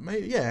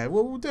 Yeah,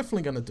 well, we're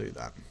definitely going to do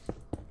that.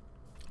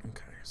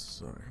 Okay,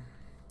 so...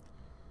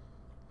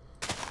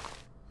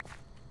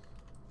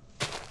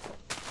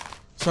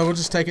 So we'll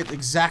just take it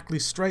exactly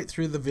straight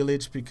through the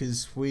village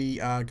because we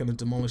are going to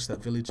demolish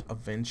that village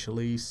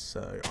eventually.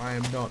 So I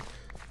am not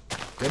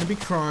going to be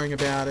crying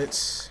about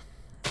it.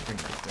 Bring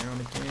that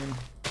down again.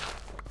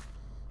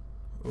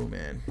 Oh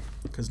man,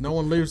 because no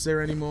one lives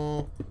there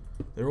anymore.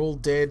 They're all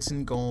dead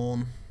and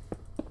gone.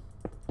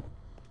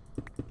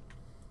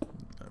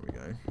 There we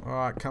go.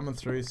 Alright, coming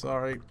through,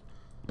 sorry.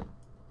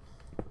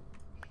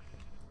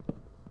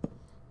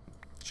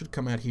 Should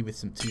come out here with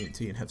some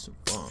TNT and have some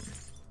fun.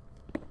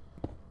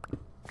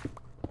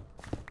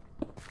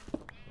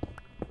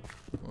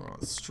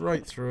 Alright,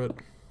 straight through it.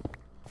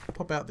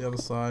 Pop out the other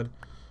side.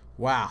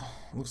 Wow,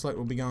 looks like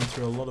we'll be going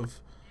through a lot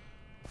of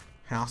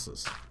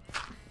houses.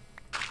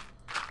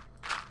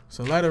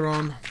 So later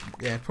on,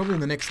 yeah, probably in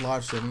the next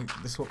live stream,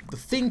 the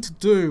thing to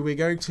do, we're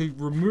going to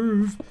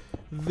remove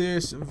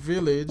this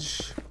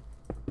village.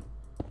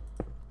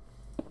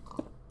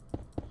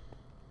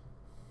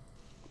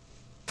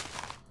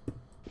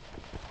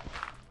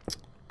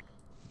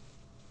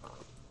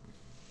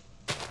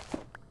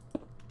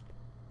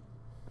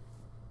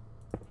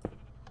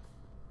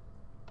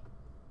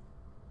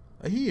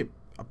 I hear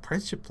a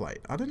pressure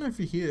plate. I don't know if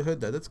you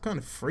heard that. That's kind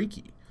of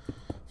freaky.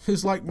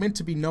 There's like meant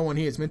to be no one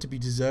here. It's meant to be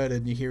deserted,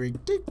 and you're hearing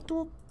tick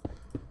tock.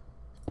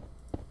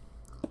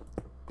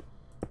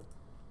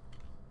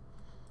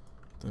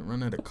 Don't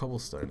run out of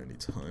cobblestone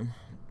anytime.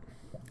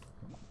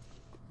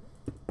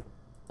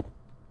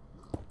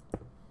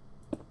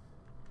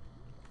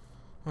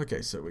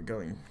 Okay, so we're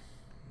going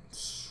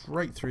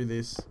straight through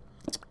this.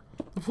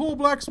 The poor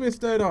blacksmith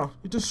data!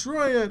 You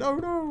destroy it! Oh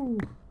no!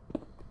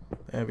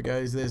 There we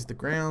go. There's the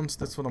ground.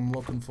 That's what I'm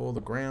looking for.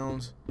 The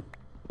ground.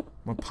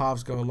 My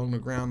paths go along the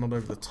ground, not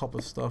over the top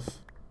of stuff.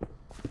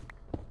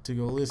 Dig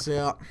all this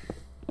out.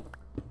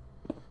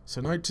 So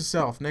note to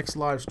self, next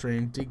live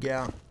stream, dig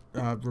out,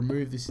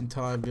 remove this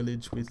entire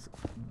village with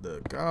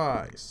the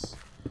guys.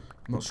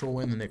 I'm not sure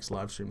when the next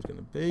live stream is going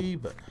to be,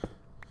 but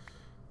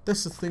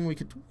that's the thing we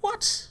could...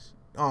 What?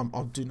 I'm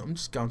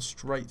just going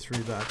straight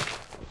through that.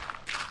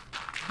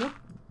 What?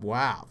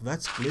 Wow,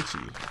 that's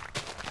glitchy.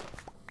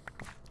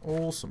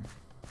 Awesome.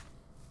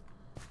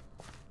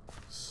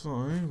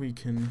 So, we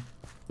can...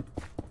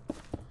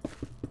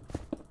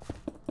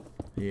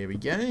 There we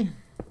go.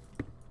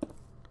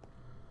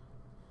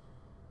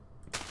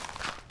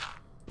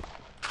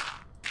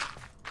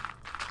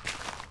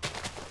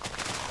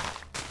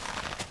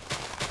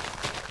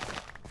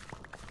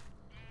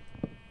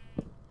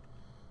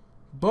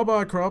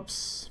 Bye-bye,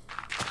 crops.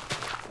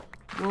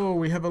 Whoa,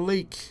 we have a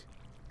leak.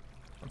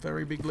 A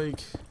very big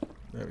leak.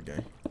 There we go.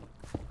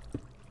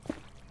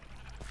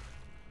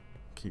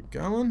 Keep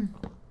going.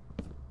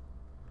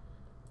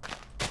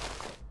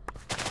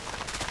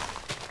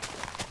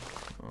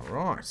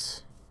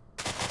 Alright.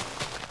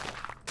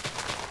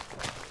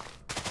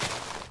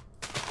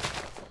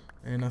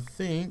 And I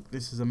think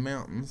this is a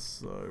mountain,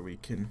 so we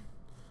can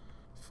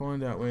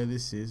find out where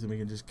this is and we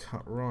can just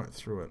cut right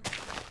through it.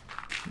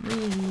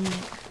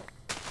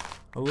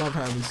 I love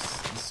how this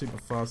super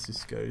fast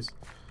this goes.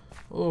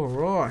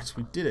 Alright,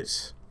 we did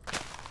it.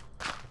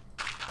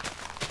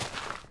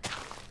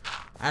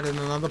 Added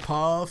another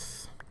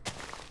path.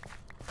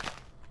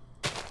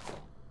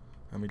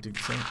 And we did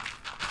some.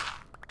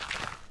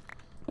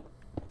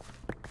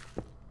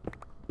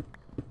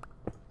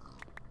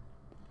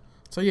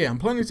 So yeah, I'm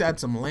planning to add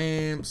some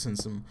lamps and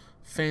some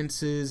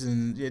fences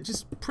and yeah,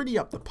 just pretty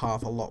up the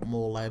path a lot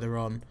more later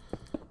on.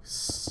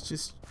 It's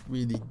just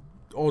really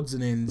odds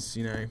and ends,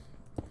 you know.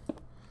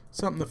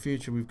 Something in the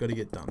future we've got to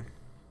get done.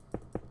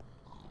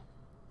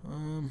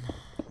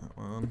 That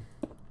one.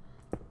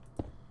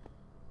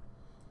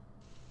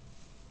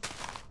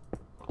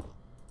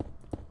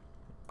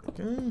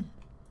 Okay.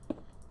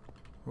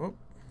 Whoop.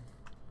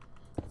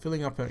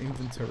 Filling up our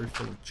inventory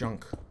full of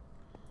junk.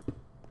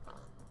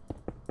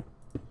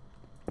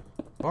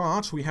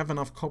 But we have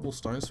enough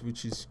cobblestones,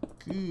 which is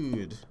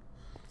good. It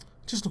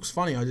just looks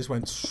funny. I just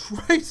went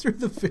straight through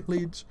the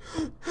village.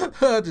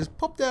 Just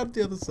popped out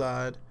the other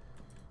side.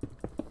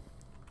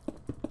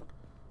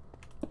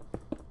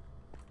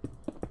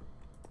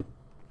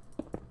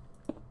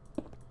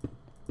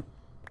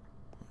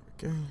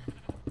 Okay.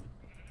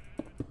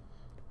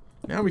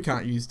 Now we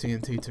can't use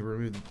TNT to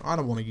remove them. I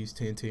don't want to use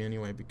TNT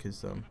anyway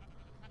because look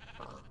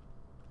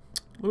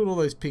at all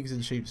those pigs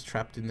and sheep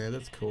trapped in there.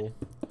 That's cool.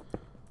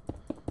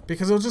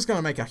 Because I was just going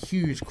to make a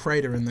huge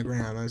crater in the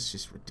ground. That's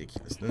just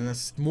ridiculous. Then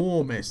that's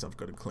more mess I've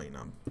got to clean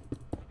up.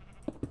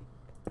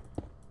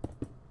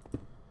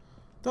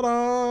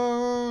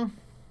 Ta-da!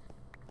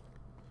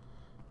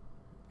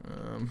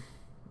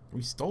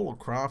 We stole a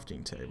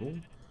crafting table.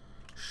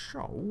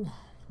 So,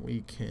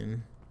 we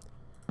can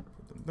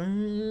put them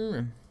there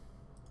and...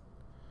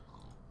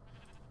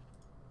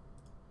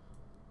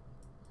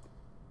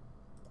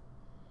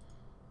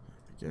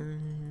 There we go.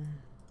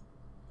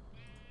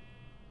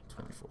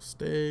 24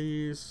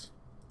 stairs.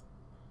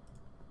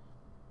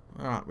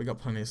 Alright, we got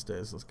plenty of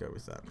stairs. Let's go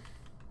with that.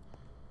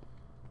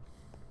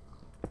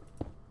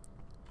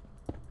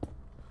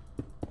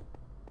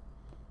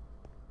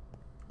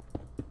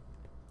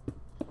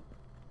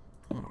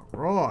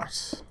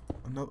 Alright.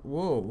 Another.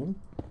 Whoa.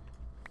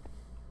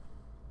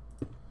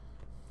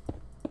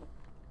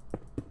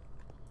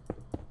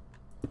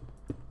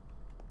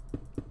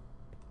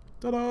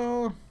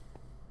 Ta-da! Okay,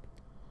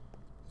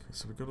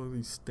 so we got all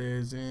these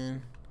stairs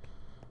in.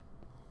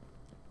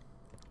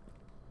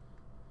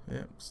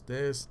 Yep,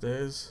 stairs,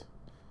 stairs.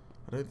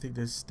 I don't think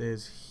there's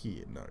stairs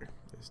here. No,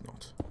 there's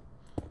not.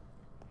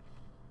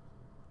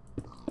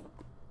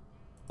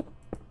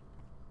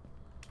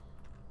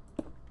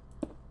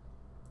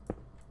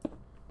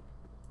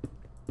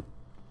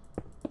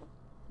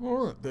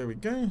 Alright, there we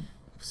go.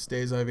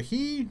 Stairs over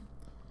here.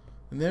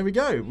 And there we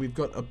go. We've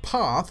got a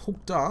path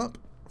hooked up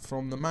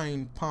from the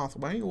main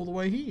pathway all the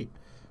way here.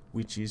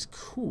 Which is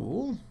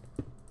cool.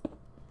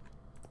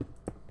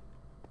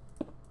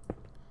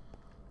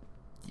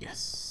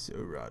 Yes,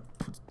 alright.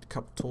 Put a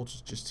couple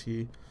torches just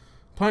here.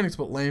 Planning to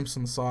put lamps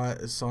on the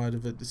side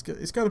of it. It's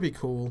going to be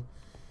cool.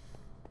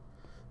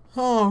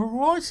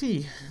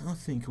 Alrighty. I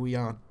think we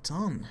are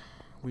done.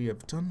 We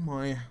have done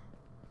my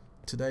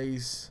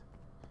today's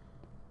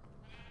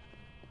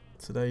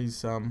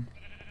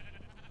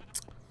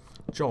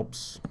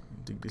jobs.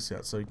 Dig this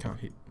out so you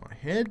can't hit my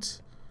head.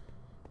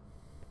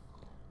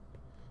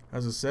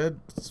 As I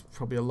said, it's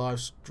probably a live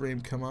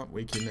stream come up.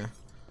 We can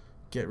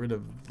get rid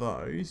of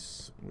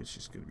those, which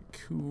is going to be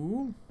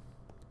cool.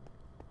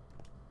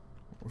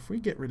 If we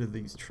get rid of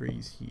these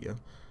trees here,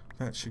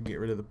 that should get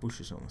rid of the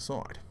bushes on the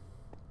side.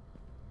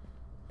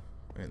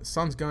 And the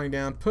sun's going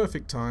down.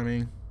 Perfect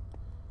timing.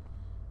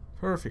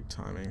 Perfect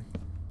timing.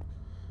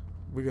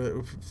 We're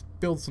going to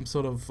build some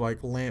sort of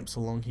like lamps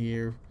along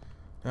here.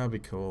 That'll be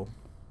cool.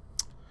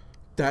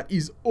 That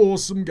is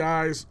awesome,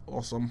 guys.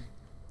 Awesome.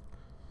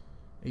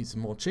 Eat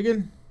some more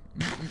chicken.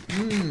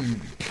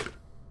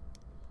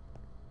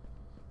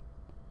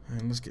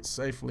 And let's get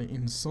safely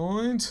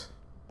inside.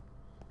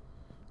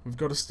 We've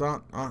got to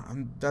start,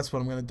 and that's what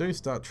I'm going to do,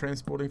 start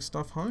transporting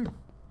stuff home.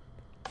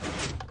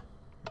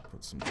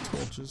 Put some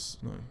torches,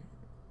 no,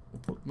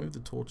 move the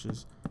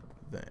torches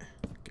there,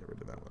 get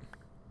rid of that one.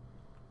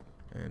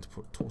 And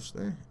put torch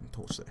there, and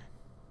torch there.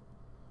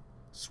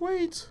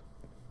 Sweet!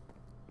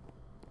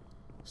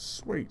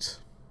 Sweet.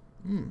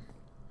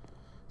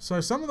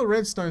 So some of the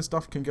redstone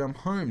stuff can go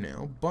home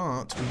now,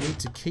 but we need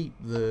to keep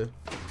the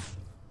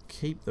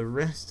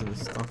rest of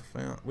the stuff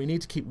out. We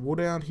need to keep wood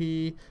out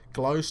here.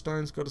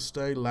 Glowstone's got to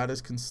stay.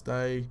 Ladders can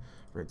stay.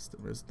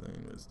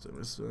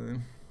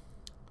 Redstone.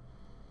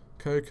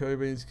 Cocoa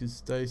beans can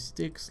stay.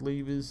 Sticks,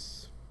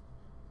 levers,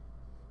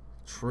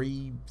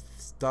 tree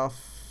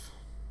stuff.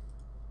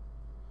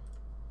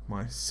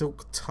 My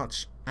silk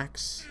touch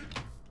axe.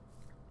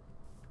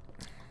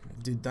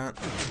 Did that.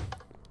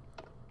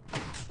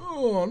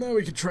 Oh, now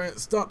we can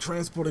start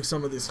transporting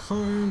some of this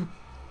home.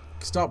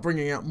 Start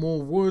bringing out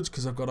more wood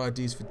because I've got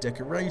ideas for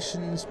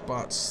decorations,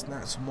 but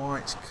that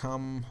might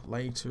come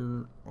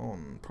later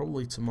on.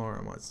 Probably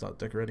tomorrow I might start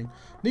decorating.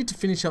 Need to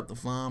finish up the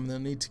farm,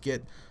 then I need to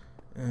get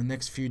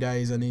next few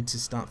days I need to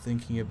start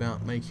thinking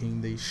about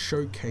making the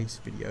showcase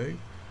video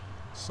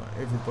so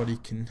everybody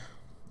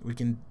we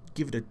can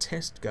give it a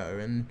test go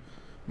and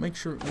make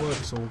sure it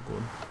works all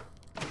good.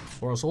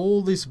 Or else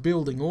all this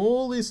building,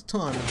 all this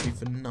time would be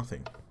for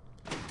nothing.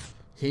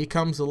 Here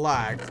comes the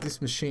lag.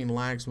 This machine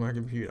lags my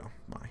computer.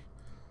 My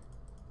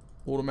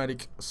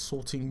automatic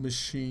sorting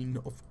machine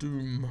of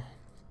doom.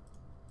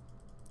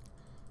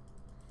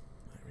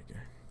 There we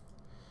go.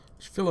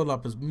 Just fill it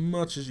up as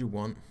much as you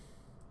want.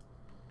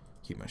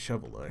 Keep my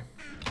shovel though.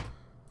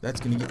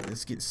 That's gonna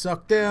get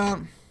sucked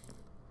out.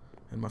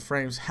 And my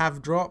frames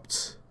have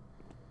dropped.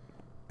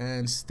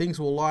 And things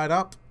will light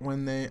up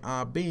when they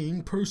are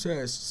being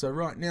processed. So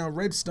right now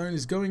redstone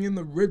is going in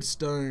the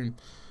redstone.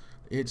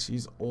 It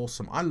is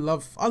awesome. I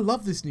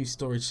love this new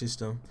storage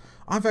system.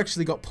 I've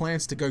actually got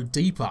plans to go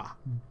deeper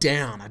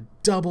down, a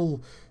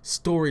double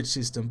storage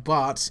system,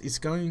 but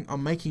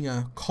I'm making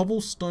a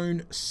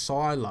cobblestone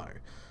silo.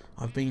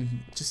 I've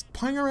been just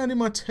playing around in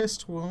my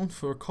test world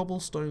for a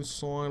cobblestone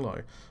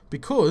silo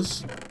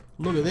because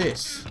look at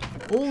this.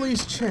 All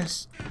these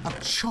chests are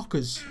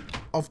chockers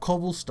of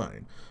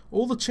cobblestone.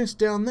 All the chests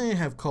down there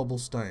have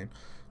cobblestone.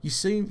 You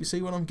see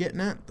what I'm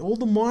getting at? All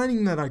the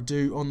mining that I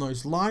do on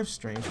those live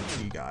streams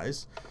with you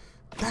guys,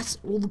 that's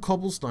all the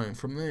cobblestone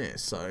from there.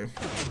 So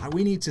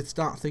we need to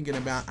start thinking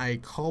about a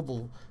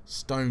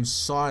cobblestone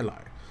silo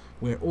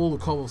where all the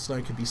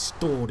cobblestone can be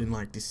stored in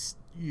like this.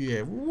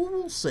 Yeah,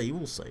 we'll see. We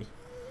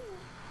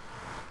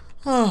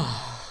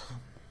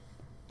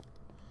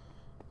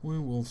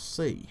will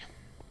see.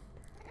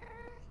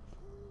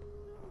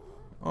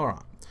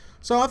 Alright.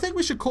 So I think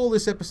we should call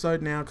this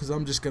episode now because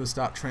I'm just going to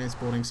start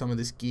transporting some of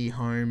this gear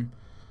home.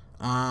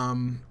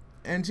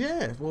 And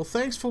yeah, well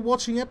thanks for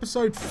watching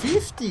episode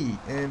 50.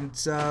 And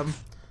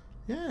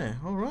yeah,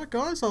 alright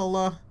guys,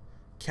 I'll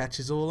catch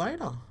you all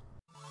later.